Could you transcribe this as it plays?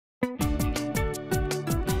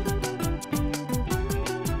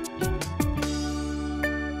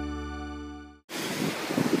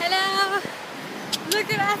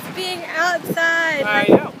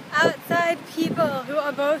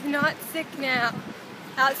not sick now.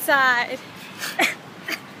 Outside.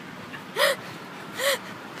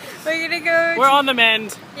 We're on the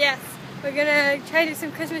mend. Yes. We're gonna try to do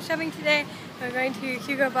some Christmas shopping today. We're going to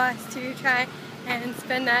Hugo Boss to try and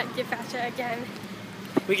spend that gift voucher again.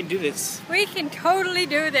 We can do this. We can totally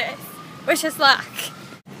do this. Wish us luck.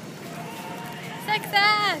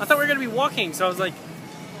 Success! I thought we were gonna be walking, so I was like...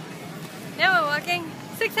 Now we're walking.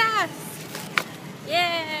 Success!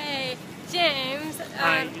 Yay! James.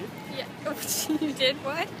 I did. Yeah. Oh, you did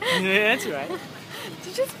what? Yeah, that's right. Did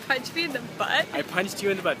you just punch me in the butt? I punched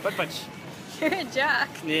you in the butt. Butt punch. You're a jock.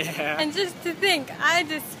 Yeah. And just to think, I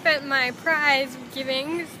just spent my prize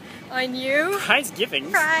givings on you. Prize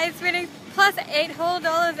givings? Prize winnings plus $8 whole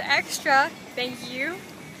extra. Thank you.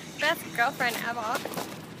 Best girlfriend ever.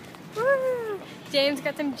 Woo! James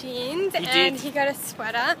got some jeans he got a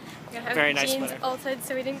sweater. We're gonna have very nice jeans sweater. altered,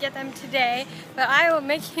 so we didn't get them today. But I will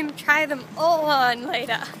make him try them all on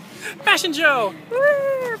later. Fashion show!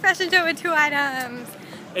 Woo! Fashion show with 2 items.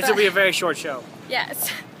 This will be a very short show.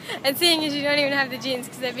 Yes. And seeing as you don't even have the jeans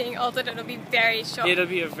because they're being altered, it'll be very short. It'll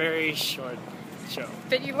be a very short show.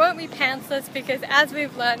 But you won't be pantsless because, as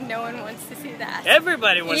we've learned, no one wants to see that.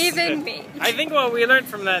 Everybody wants to see that. Even me. I think what we learned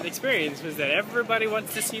from that experience was that everybody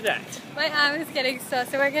wants to see that. My arm is getting sore,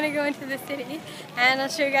 so we're going to go into the city and I'll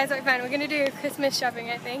show you guys what we found. We're going to do Christmas shopping,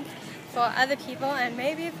 I think, for other people and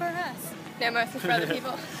maybe for us. No, mostly for other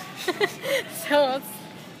people. So we'll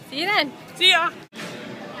see you then. See ya!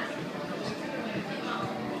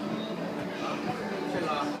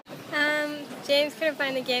 James couldn't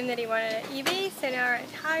find the game that he wanted at eBay, so now we're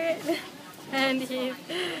at Target and he's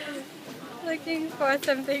looking for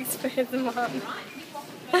some things for his mom.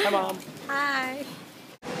 Hi, Mom. Hi.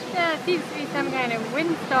 Yeah, it seems to be some kind of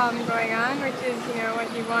windstorm going on, which is, you know,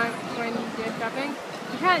 what you want when you're shopping.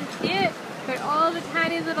 You can't see it, but all the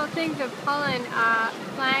tiny little things of pollen are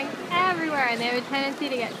flying everywhere, and they have a tendency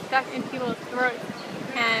to get stuck in people's throats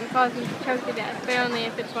and cause them to choke to death, but only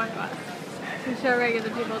if it's one of us. I'm sure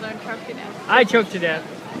regular people don't choke to death. I choked to death.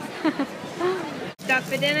 Stopped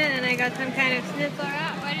for dinner and I got some kind of schnitzel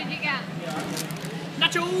wrap. What did you get?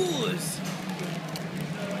 Nachos!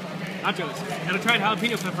 Nachos. And I tried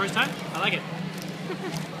jalapeno for the first time. I like it.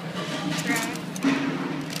 Gross.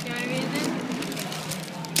 You want to read this?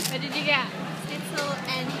 What did you get? Schnitzel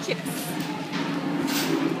and chips.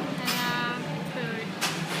 Food.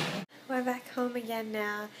 We're back home again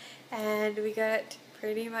now and we got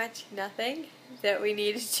pretty much nothing that we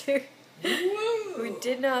needed to. We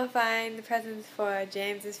did not find the presents for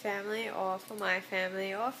James's family or for my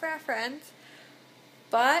family or for our friends,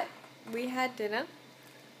 but we had dinner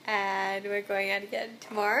and we're going out again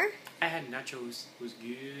tomorrow. I had nachos. It was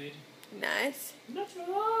good. Nice.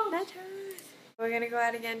 Nachos! Nachos! We're going to go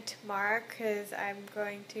out again tomorrow because I'm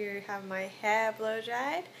going to have my hair blow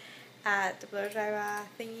dried at the blow dryer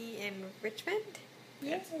thingy in Richmond.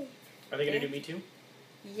 Yes. Are they going to do me too?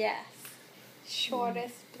 Yes.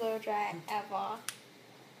 Shortest blow dry ever.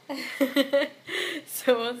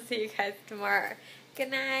 So we'll see you guys tomorrow.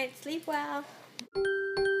 Good night. Sleep well.